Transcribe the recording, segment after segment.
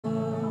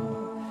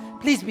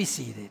Please be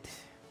seated.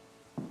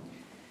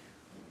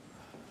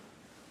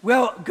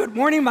 Well, good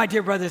morning, my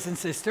dear brothers and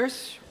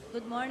sisters.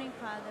 Good morning,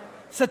 Father.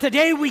 So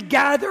today we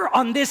gather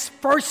on this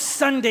first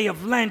Sunday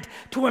of Lent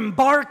to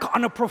embark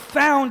on a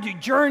profound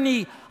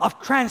journey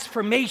of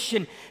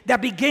transformation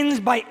that begins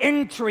by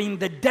entering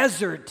the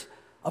desert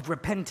of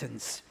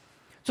repentance.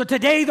 So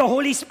today the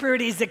Holy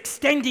Spirit is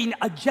extending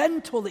a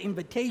gentle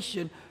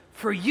invitation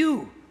for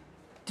you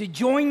to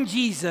join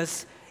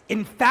Jesus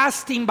in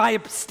fasting by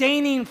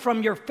abstaining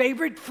from your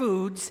favorite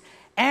foods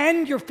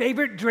and your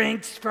favorite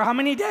drinks for how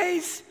many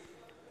days?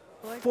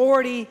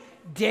 40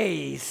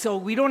 days. So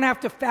we don't have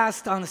to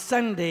fast on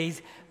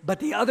Sundays, but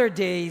the other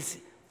days,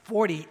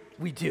 40,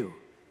 we do.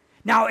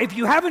 Now, if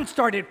you haven't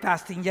started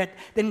fasting yet,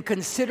 then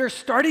consider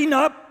starting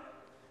up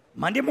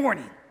Monday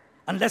morning,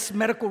 unless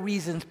medical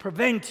reasons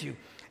prevent you.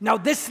 Now,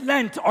 this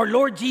Lent, our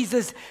Lord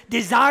Jesus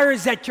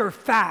desires that your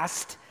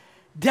fast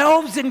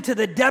delves into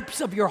the depths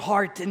of your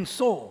heart and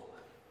soul.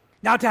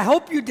 Now, to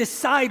help you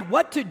decide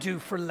what to do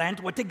for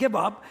Lent, what to give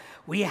up,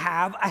 we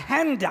have a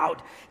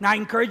handout. Now, I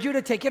encourage you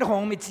to take it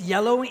home. It's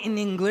yellow in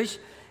English,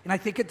 and I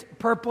think it's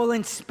purple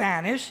in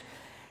Spanish.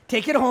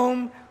 Take it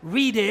home,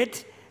 read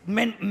it,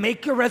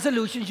 make your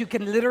resolutions. You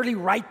can literally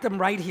write them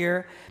right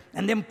here,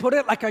 and then put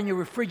it like on your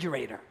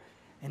refrigerator.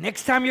 And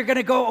next time you're going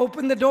to go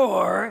open the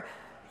door,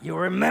 you'll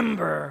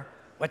remember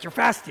what you're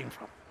fasting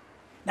from.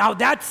 Now,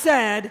 that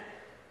said,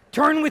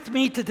 turn with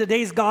me to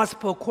today's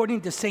gospel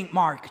according to St.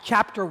 Mark,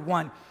 chapter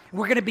 1.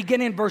 We're going to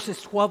begin in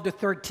verses 12 to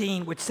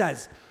 13, which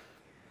says,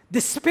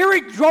 "The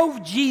Spirit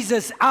drove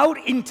Jesus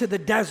out into the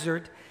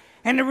desert,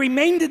 and he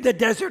remained in the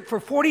desert for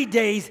 40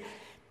 days,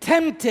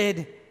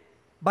 tempted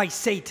by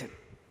Satan."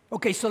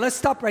 Okay, so let's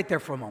stop right there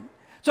for a moment.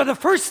 So the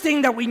first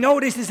thing that we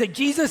notice is that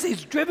Jesus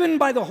is driven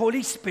by the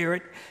Holy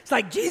Spirit. It's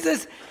like,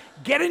 Jesus,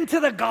 get into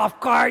the golf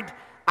cart.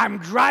 I'm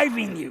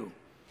driving you.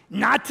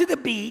 Not to the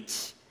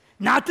beach,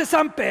 not to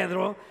San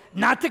Pedro,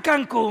 not to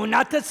Cancun,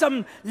 not to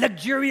some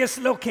luxurious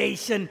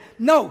location.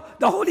 No,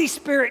 the Holy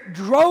Spirit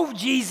drove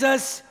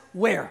Jesus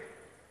where?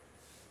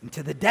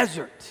 Into the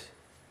desert.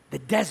 The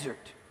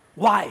desert.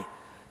 Why?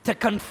 To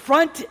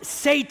confront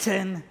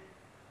Satan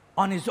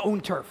on his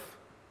own turf.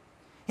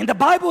 In the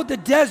Bible, the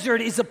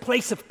desert is a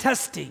place of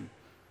testing,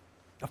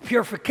 of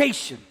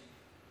purification,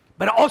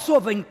 but also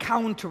of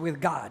encounter with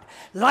God.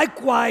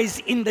 Likewise,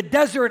 in the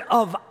desert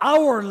of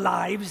our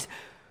lives,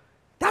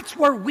 that's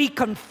where we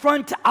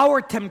confront our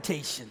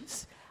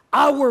temptations,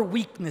 our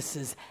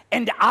weaknesses,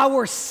 and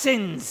our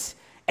sins,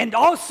 and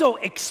also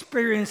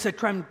experience a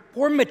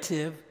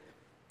transformative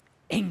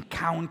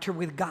encounter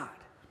with God.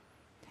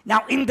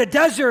 Now, in the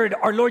desert,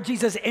 our Lord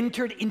Jesus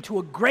entered into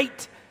a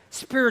great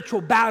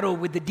spiritual battle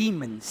with the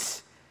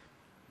demons,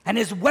 and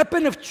his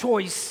weapon of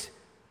choice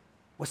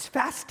was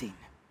fasting.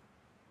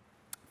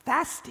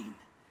 Fasting.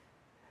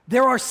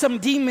 There are some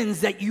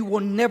demons that you will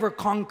never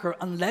conquer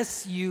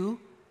unless you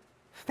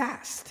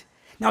fast.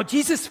 Now,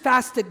 Jesus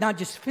fasted not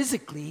just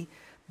physically,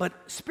 but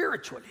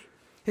spiritually.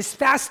 His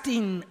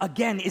fasting,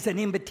 again, is an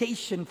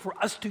invitation for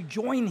us to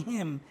join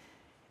him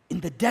in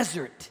the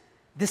desert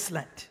this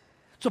Lent.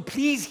 So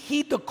please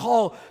heed the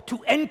call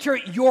to enter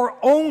your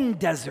own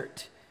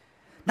desert,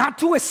 not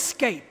to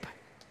escape,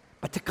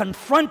 but to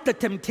confront the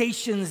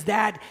temptations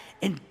that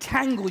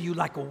entangle you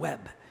like a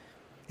web.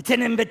 It's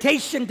an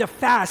invitation to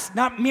fast,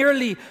 not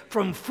merely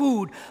from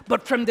food,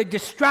 but from the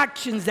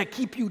distractions that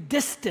keep you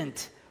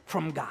distant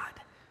from God.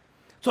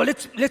 So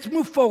let's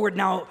move forward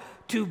now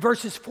to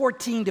verses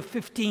 14 to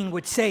 15,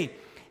 which say,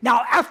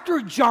 "Now after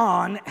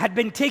John had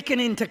been taken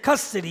into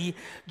custody,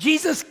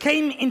 Jesus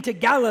came into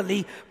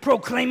Galilee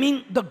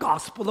proclaiming the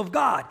gospel of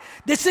God.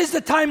 This is the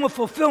time of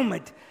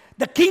fulfillment.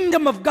 The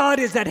kingdom of God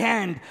is at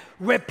hand.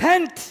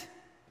 Repent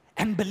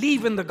and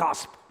believe in the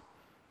gospel."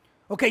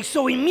 Okay,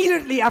 so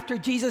immediately after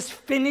Jesus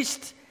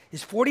finished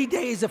his 40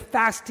 days of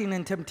fasting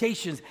and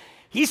temptations,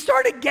 he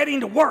started getting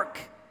to work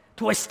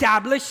to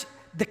establish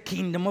the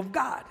kingdom of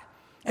God.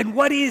 And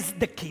what is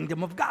the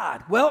kingdom of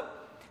God? Well,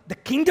 the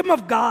kingdom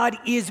of God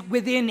is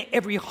within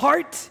every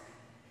heart,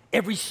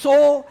 every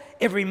soul,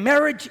 every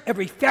marriage,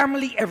 every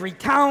family, every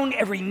town,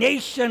 every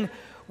nation,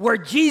 where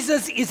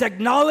Jesus is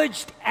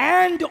acknowledged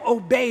and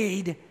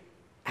obeyed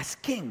as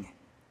king.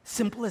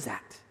 Simple as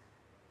that.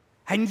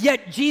 And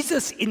yet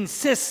Jesus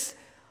insists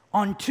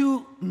on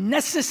two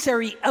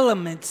necessary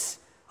elements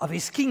of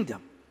his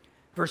kingdom.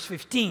 Verse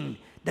 15,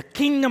 "The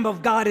kingdom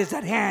of God is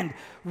at hand.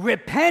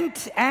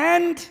 Repent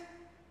and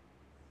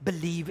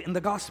believe in the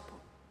gospel."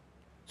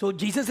 So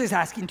Jesus is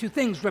asking two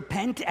things: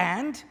 repent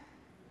and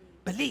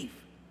believe.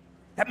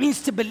 That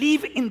means to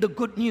believe in the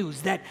good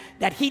news that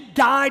he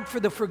died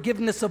for the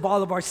forgiveness of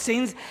all of our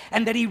sins,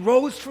 and that he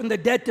rose from the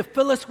dead to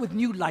fill us with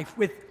new life,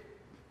 with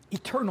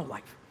eternal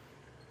life.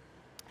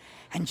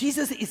 And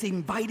Jesus is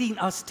inviting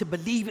us to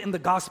believe in the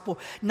gospel,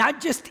 not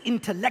just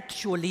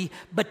intellectually,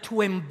 but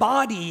to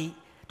embody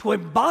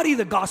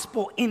the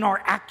gospel in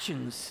our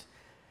actions.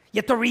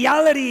 Yet the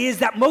reality is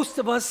that most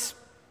of us,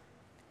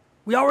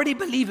 we already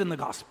believe in the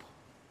gospel.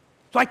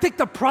 So I think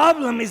the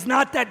problem is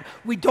not that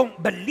we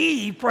don't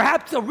believe.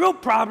 Perhaps the real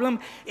problem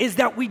is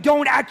that we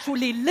don't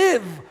actually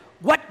live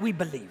what we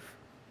believe.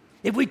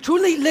 If we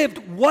truly lived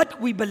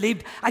what we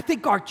believed, I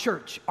think our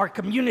church, our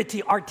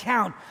community, our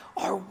town,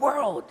 our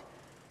world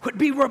would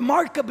be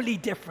remarkably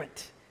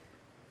different.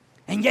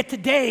 And yet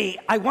today,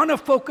 I want to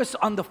focus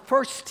on the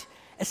first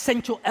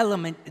essential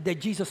element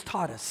that Jesus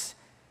taught us,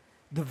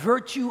 the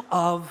virtue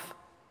of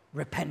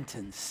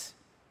repentance.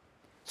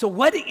 So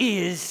what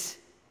is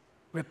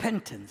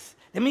repentance?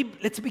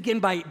 Let's begin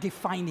by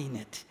defining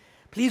it.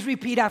 Please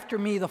repeat after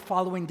me the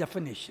following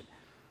definition.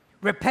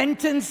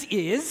 Repentance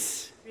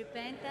is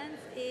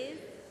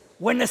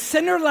when a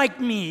sinner like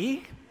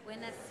me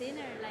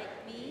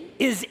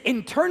is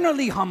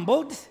internally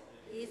humbled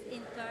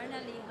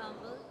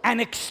and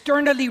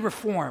externally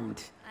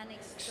reformed.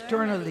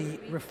 Externally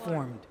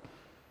reformed.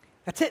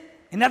 That's it.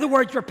 In other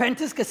words,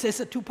 repentance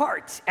consists of two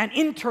parts. An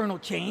internal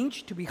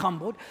change to be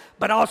humbled,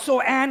 but also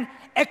an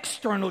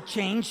external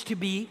change to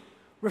be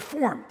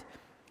reformed.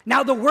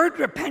 Now, the word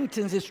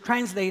repentance is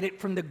translated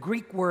from the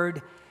Greek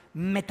word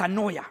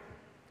metanoia.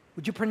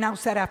 Would you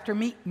pronounce that after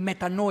me?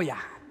 Metanoia.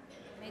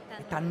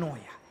 Metanoia.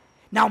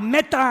 Now,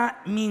 meta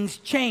means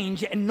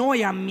change, and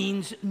noia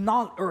means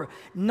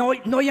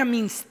noia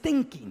means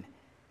thinking.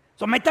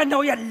 So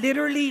metanoia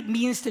literally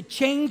means to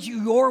change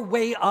your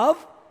way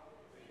of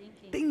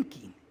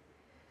thinking.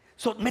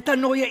 So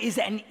metanoia is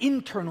an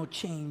internal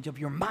change of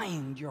your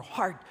mind, your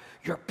heart,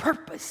 your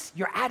purpose,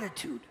 your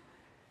attitude.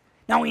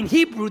 Now in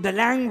Hebrew, the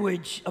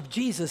language of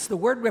Jesus, the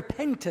word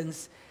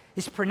repentance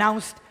is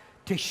pronounced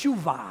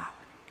Teshuvah.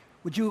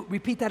 Would you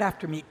repeat that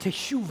after me?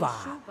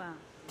 Teshuvah.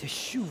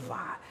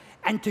 Teshuvah.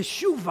 And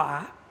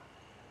Teshuvah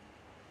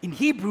in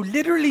Hebrew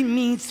literally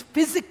means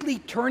physically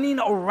turning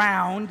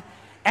around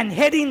and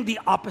heading the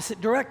opposite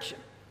direction.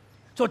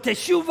 So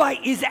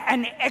Teshuvah is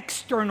an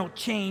external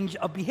change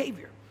of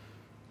behavior.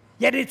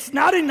 Yet it's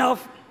not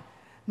enough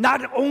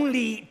not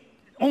only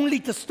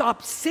to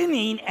stop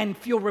sinning and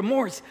feel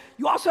remorse.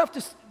 You also have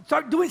to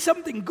start doing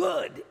something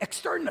good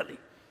externally.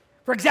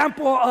 For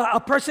example, a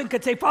person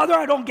could say, Father,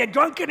 I don't get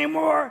drunk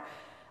anymore.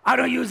 I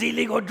don't use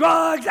illegal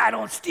drugs. I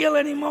don't steal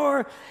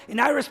anymore. And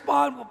I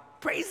respond, well,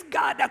 praise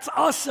God, that's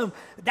awesome.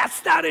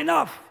 That's not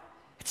enough.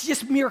 It's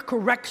just mere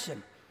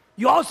correction.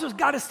 You also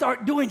got to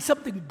start doing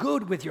something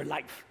good with your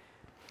life.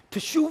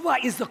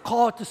 Teshuvah is the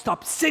call to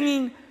stop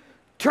sinning,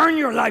 turn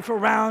your life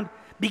around,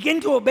 begin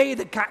to obey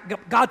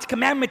God's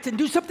commandments, and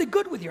do something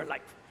good with your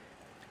life.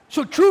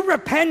 So true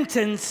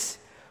repentance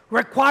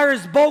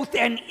requires both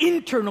an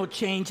internal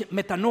change,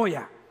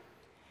 metanoia,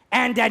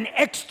 and an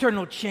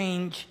external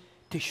change,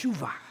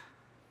 teshuvah.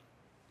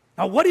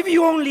 Now, what if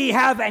you only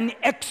have an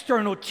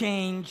external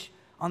change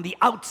on the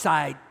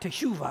outside,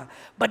 teshuvah,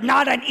 but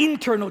not an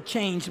internal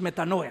change,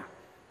 metanoia?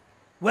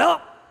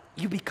 Well,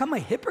 you become a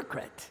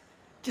hypocrite,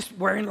 just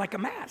wearing like a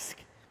mask.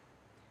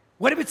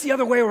 What if it's the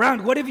other way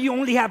around? What if you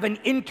only have an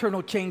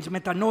internal change,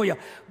 metanoia,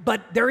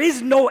 but there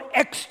is no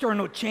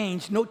external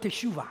change, no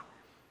teshuvah?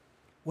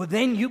 Well,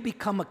 then you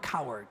become a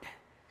coward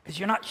because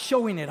you're not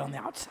showing it on the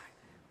outside.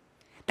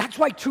 That's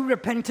why true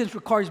repentance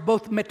requires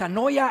both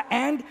metanoia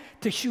and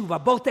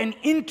teshuvah, both an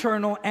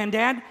internal and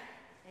an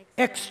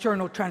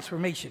external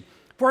transformation.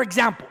 For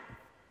example,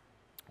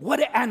 what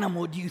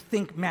animal do you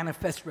think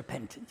manifests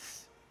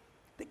repentance?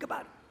 Think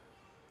about it.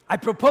 I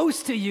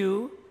propose to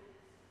you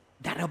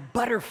that a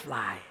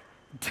butterfly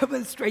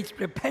demonstrates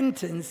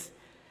repentance.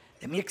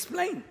 Let me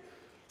explain.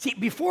 See,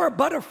 before a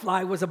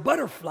butterfly was a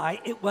butterfly,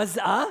 it was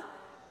a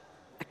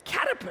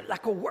caterpillar,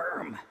 like a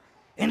worm.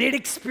 And it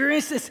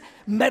experiences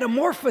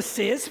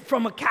metamorphosis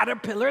from a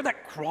caterpillar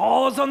that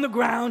crawls on the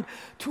ground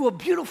to a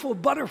beautiful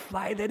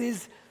butterfly that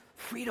is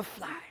free to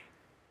fly.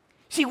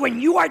 See,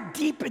 when you are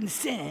deep in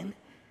sin,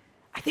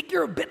 I think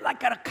you're a bit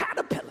like a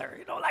caterpillar,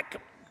 like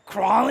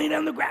crawling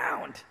on the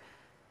ground.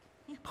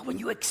 But when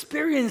you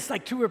experience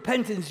like true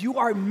repentance, you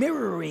are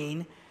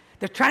mirroring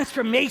the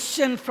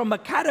transformation from a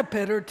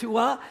caterpillar to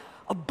a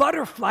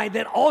butterfly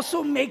that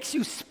also makes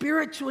you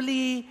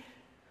spiritually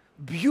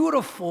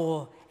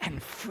beautiful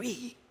and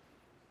free.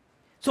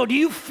 So do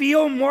you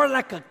feel more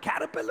like a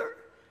caterpillar,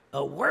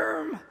 a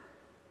worm,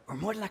 or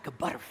more like a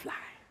butterfly?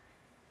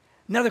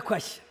 Another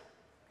question.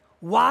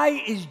 Why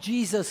is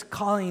Jesus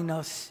calling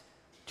us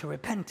to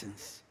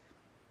repentance?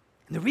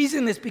 And the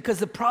reason is because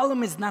the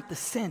problem is not the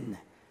sin.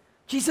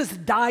 Jesus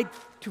died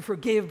to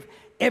forgive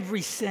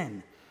every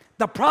sin.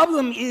 The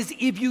problem is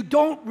if you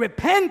don't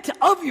repent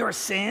of your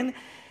sin,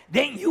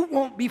 then you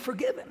won't be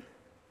forgiven.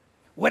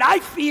 What I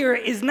fear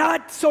is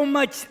not so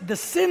much the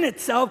sin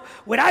itself.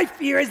 What I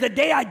fear is the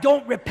day I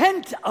don't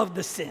repent of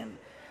the sin,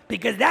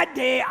 because that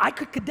day I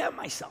could condemn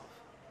myself.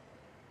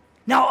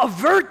 Now, a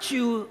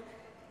virtue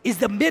is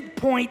the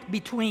midpoint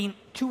between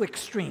two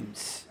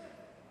extremes.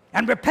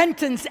 And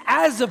repentance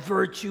as a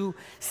virtue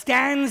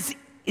stands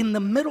in the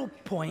middle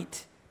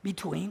point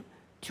between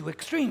two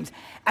extremes.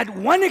 At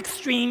one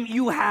extreme,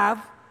 you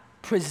have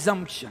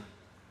presumption.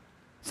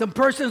 Some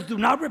persons do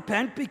not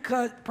repent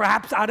because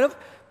perhaps out of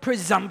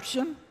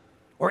presumption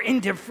or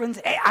indifference.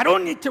 Hey, I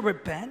don't need to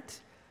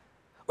repent.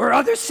 Or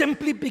others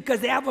simply because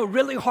they have a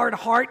really hard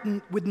heart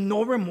and with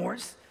no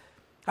remorse.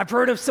 I've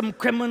heard of some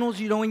criminals,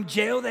 in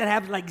jail that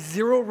have like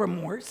zero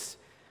remorse.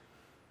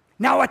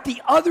 Now, at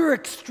the other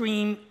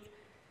extreme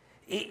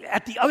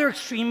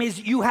is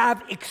you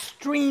have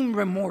extreme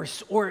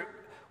remorse or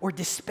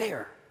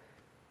despair.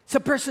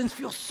 Some persons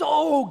feel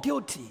so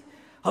guilty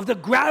of the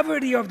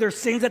gravity of their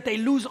sins that they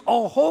lose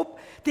all hope,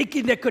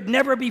 thinking they could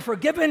never be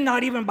forgiven,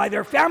 not even by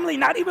their family,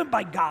 not even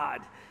by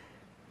God.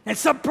 And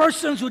some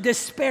persons who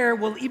despair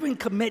will even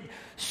commit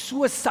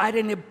suicide,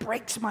 and it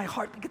breaks my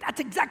heart because that's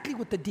exactly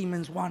what the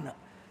demons want.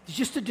 It's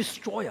just to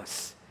destroy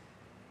us.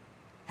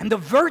 And the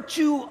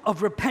virtue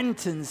of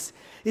repentance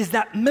is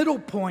that middle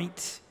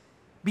point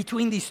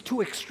between these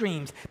two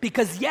extremes.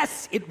 Because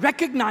yes, it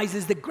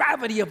recognizes the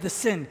gravity of the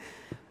sin,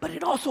 but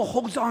it also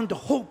holds on to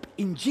hope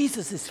in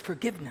Jesus'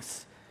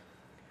 forgiveness.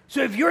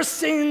 So if your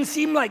sins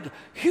seem like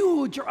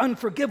huge or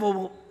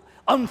unforgivable,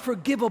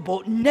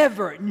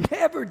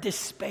 never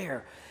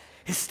despair.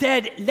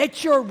 Instead,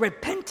 let your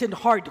repentant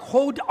heart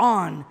hold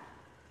on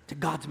to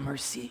God's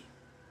mercy.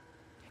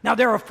 Now,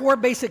 there are 4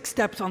 basic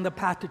steps on the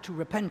path to true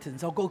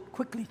repentance. I'll go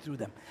quickly through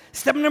them.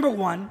 Step number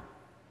 1,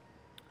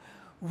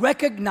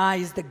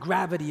 recognize the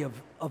gravity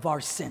of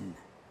our sin.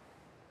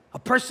 A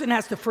person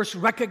has to first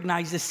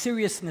recognize the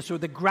seriousness or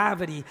the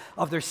gravity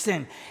of their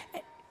sin.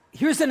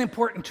 Here's an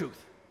important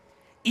truth.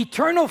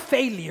 Eternal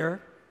failure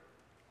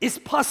is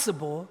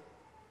possible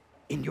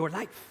in your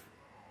life.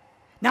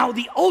 Now,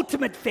 the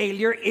ultimate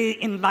failure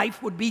in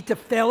life would be to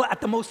fail at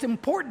the most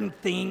important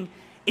thing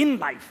in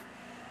life,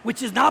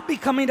 which is not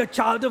becoming a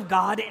child of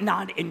God and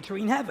not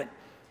entering heaven.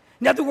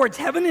 In other words,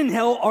 heaven and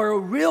hell are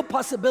real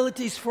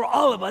possibilities for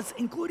all of us,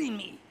 including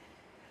me.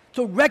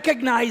 So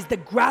recognize the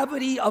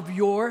gravity of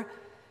your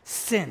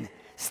sin.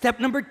 Step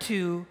number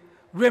 2,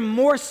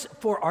 remorse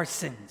for our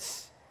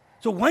sins.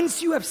 So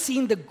once you have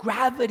seen the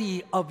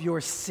gravity of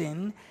your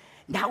sin,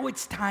 now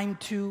it's time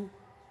to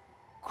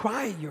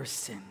cry your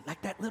sin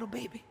like that little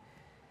baby.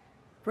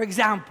 For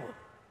example,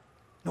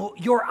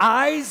 your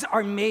eyes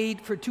are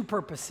made for 2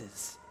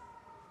 purposes: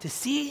 to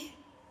see,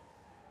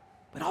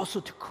 but also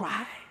to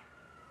cry.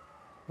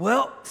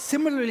 Well,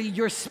 similarly,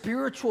 your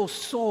spiritual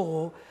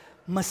soul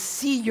must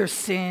see your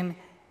sin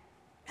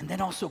and then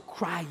also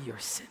cry your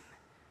sin.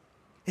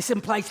 This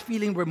implies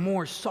feeling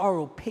remorse,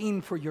 sorrow,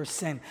 pain for your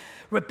sin.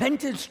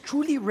 Repentance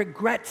truly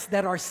regrets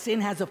that our sin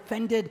has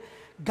offended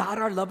God,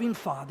 our loving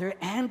Father,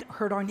 and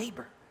hurt our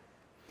neighbor.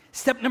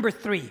 Step number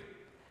 3,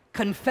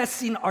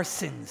 confessing our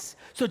sins.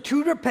 So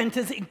true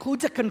repentance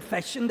includes a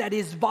confession that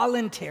is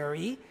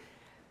voluntary, you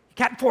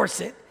can't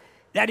force it,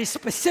 that is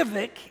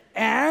specific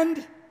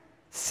and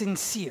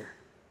sincere.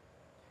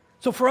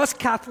 So for us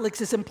Catholics,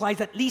 this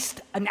implies at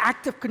least an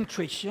act of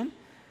contrition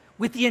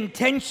with the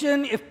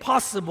intention, if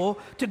possible,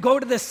 to go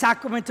to the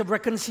sacrament of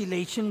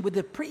reconciliation with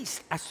the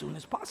priest as soon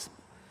as possible.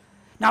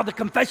 Now, the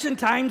confession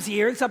times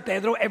here in San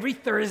Pedro every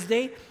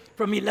Thursday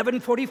from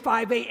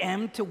 11:45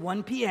 a.m. to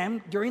 1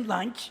 p.m. during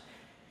lunch.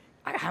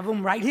 I have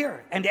them right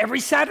here. And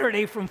every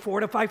Saturday from 4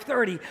 to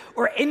 5:30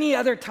 or any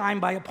other time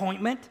by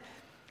appointment.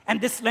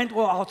 And this Lent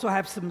will also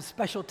have some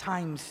special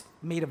times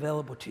made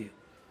available to you.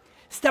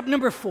 Step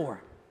number 4,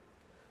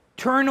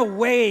 turn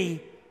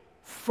away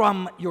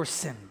from your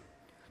sin.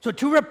 So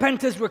true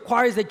repentance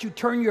requires that you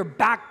turn your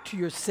back to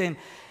your sin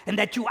and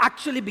that you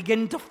actually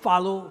begin to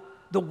follow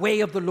the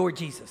way of the Lord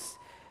Jesus.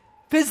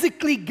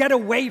 Physically get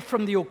away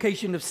from the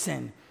occasion of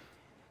sin.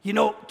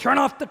 Turn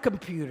off the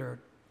computer.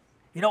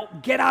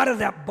 Get out of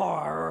that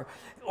bar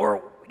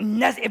or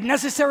if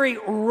necessary,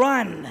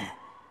 run.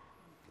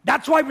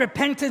 That's why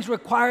repentance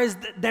requires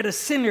that a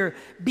sinner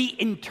be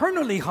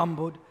internally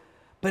humbled,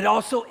 but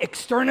also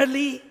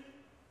externally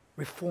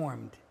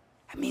reformed.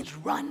 That means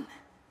run.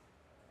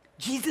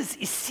 Jesus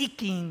is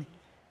seeking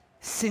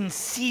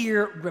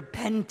sincere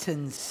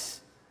repentance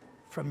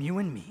from you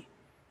and me.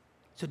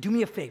 So do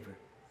me a favor.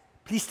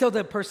 Please tell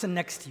the person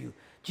next to you,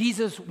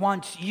 Jesus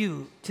wants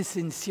you to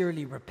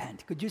sincerely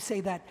repent. Could you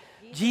say that?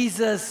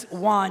 Jesus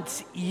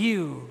wants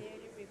you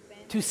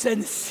to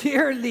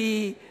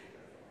sincerely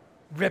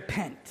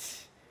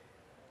repent.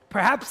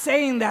 Perhaps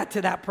saying that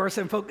to that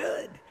person felt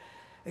good.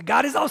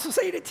 God is also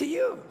saying it to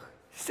you.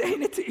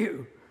 Saying it to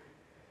you.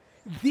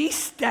 These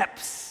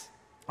steps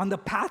on the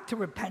path to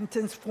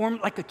repentance form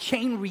like a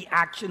chain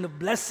reaction of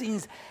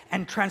blessings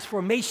and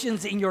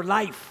transformations in your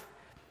life.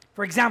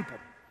 For example,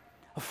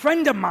 a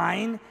friend of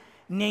mine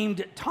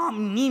named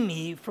Tom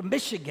Nimi from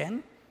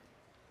Michigan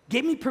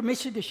gave me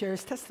permission to share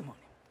his testimony.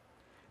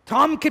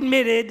 Tom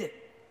committed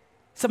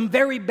some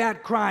very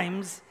bad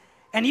crimes,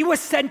 and he was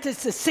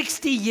sentenced to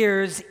 60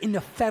 years in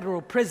a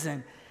federal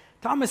prison.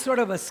 Tom is sort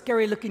of a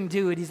scary-looking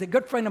dude. He's a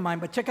good friend of mine,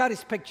 but check out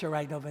his picture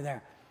right over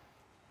there.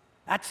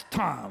 That's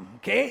Tom,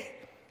 okay?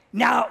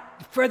 Now,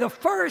 for the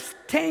first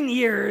 10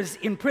 years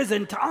in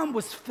prison, Tom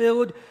was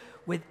filled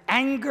with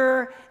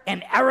anger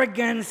and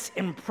arrogance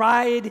and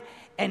pride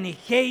and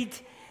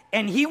hate,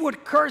 and he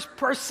would curse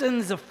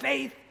persons of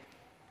faith.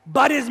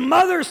 But his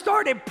mother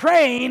started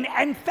praying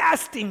and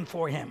fasting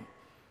for him.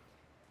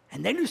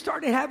 And then he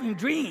started having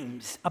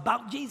dreams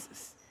about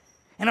Jesus.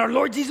 And our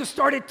Lord Jesus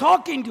started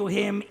talking to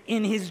him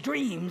in his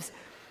dreams.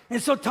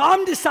 And so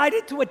Tom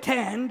decided to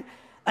attend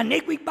an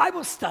 8-week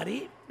Bible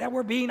study that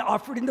were being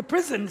offered in the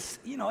prisons,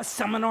 a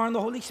seminar on the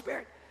Holy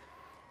Spirit.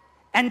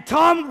 And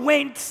Tom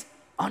went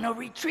on a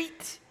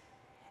retreat,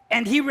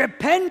 and he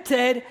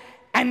repented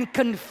and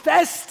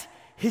confessed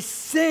his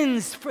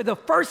sins for the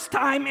first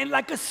time in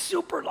like a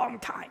super long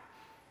time.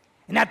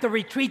 And at the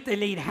retreat, they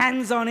laid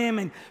hands on him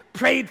and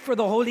prayed for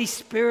the Holy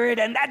Spirit.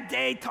 And that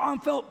day, Tom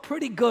felt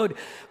pretty good.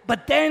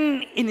 But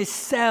then in his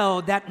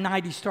cell that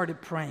night, he started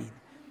praying.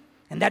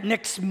 And that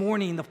next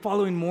morning, the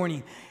following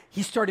morning,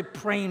 he started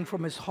praying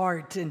from his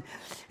heart. And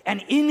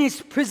in his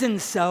prison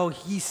cell,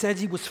 he says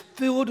he was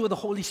filled with the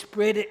Holy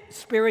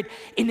Spirit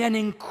in an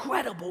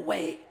incredible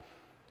way.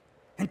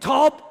 And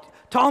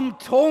Tom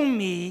told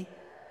me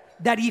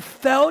that he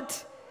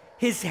felt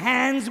his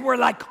hands were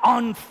like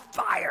on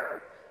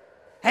fire.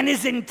 And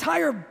his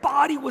entire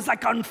body was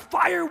like on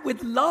fire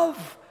with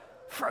love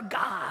for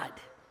God.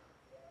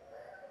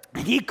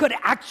 And he could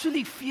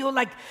actually feel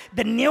like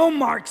the nail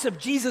marks of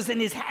Jesus in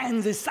his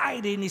hands, his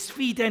side, and his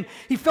feet. And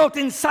he felt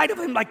inside of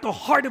him like the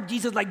heart of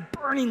Jesus, like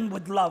burning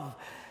with love.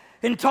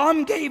 And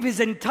Tom gave his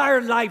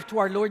entire life to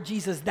our Lord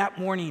Jesus that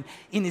morning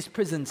in his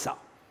prison cell.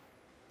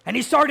 And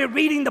he started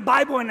reading the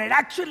Bible, and it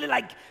actually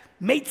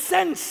made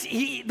sense.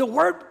 The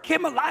word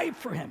came alive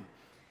for him.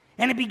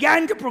 And he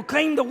began to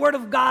proclaim the word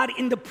of God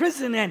in the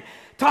prison. And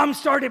Tom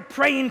started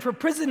praying for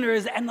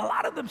prisoners, and a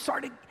lot of them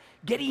started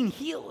getting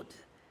healed.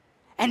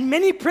 And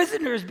many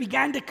prisoners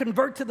began to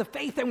convert to the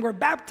faith and were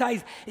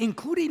baptized,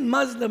 including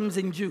Muslims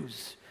and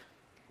Jews.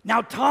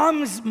 Now,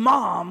 Tom's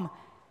mom,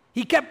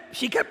 she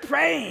kept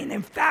praying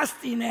and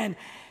fasting, and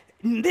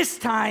this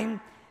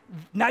time,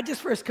 not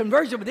just for his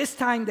conversion, but this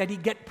time that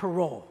he'd get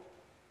parole.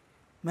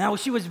 Now,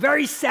 she was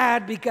very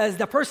sad because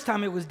the first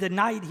time he was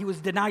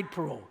denied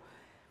parole.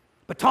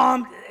 But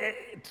Tom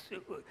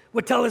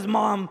would tell his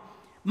mom,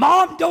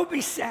 "Mom, don't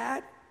be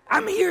sad.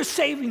 I'm here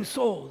saving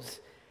souls.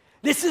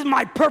 This is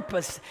my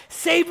purpose,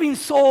 saving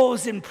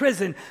souls in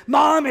prison.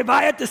 Mom, if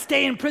I had to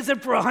stay in prison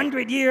for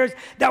 100 years,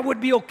 that would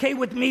be okay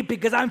with me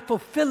because I'm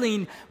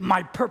fulfilling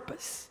my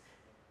purpose."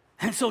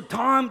 And so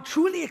Tom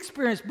truly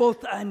experienced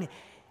both an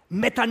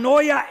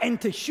metanoia and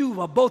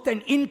Teshuvah, both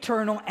an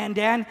internal and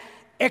an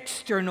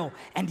external,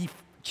 and he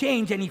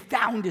changed and he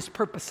found his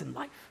purpose in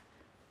life.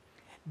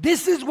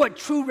 This is what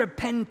true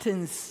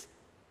repentance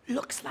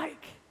looks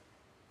like.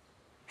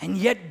 And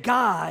yet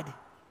God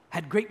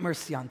had great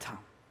mercy on Tom.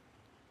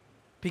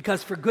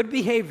 Because for good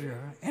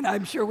behavior, and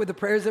I'm sure with the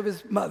prayers of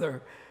his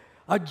mother,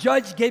 a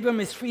judge gave him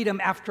his freedom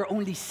after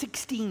only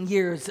 16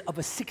 years of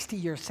a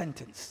 60-year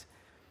sentence.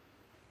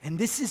 And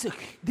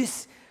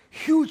this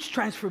huge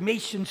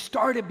transformation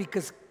started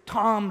because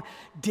Tom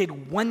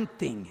did one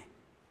thing.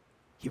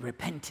 He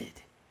repented,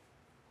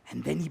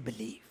 and then he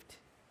believed.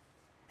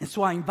 And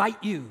so I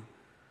invite you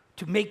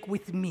to make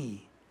with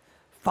me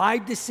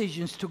 5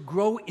 decisions to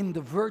grow in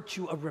the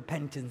virtue of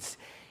repentance.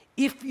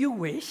 If you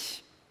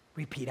wish,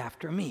 repeat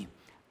after me.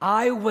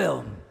 I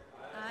will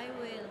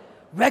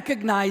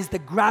recognize the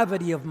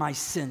gravity of my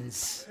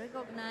sins.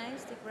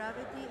 Recognize the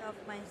gravity of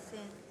my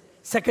sins.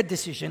 Second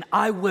decision,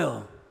 I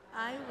will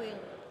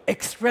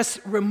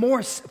express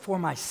remorse for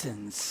my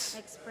sins.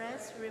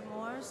 Express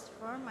remorse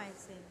for my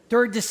sins.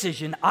 Third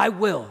decision, I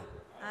will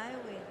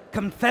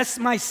confess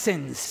my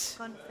sins.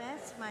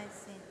 Confess my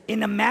sins.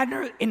 In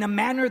a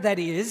manner that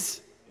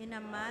is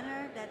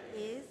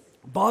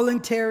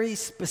voluntary,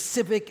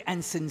 specific,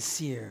 and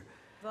sincere.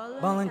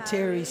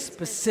 Voluntary,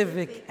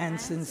 specific, and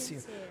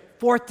sincere.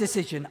 Fourth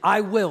decision,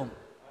 I will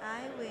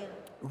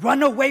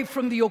run away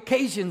from the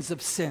occasions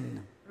of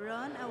sin.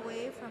 Run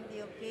away from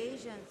the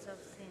occasions of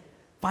sin.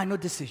 Final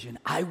decision,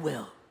 I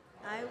will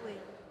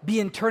be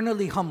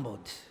internally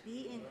humbled.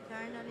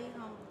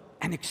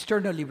 And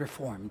externally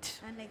reformed.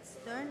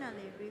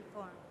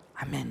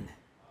 Amen.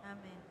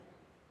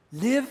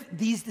 Live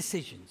these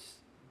decisions,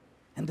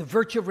 and the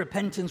virtue of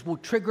repentance will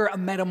trigger a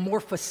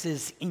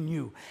metamorphosis in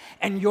you,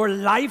 and your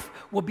life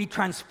will be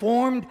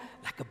transformed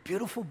like a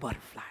beautiful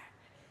butterfly.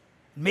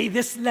 May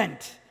this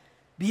Lent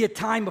be a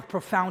time of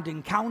profound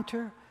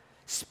encounter,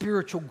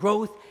 spiritual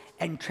growth,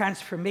 and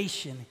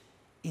transformation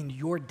in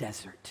your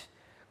desert.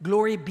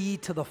 Glory be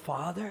to the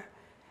Father,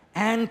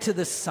 and to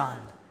the Son,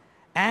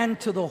 and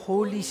to the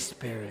Holy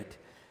Spirit,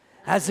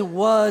 as it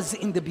was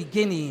in the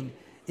beginning,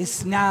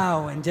 is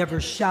now, and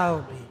ever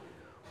shall be,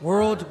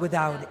 world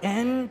without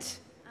end.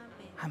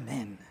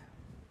 Amen.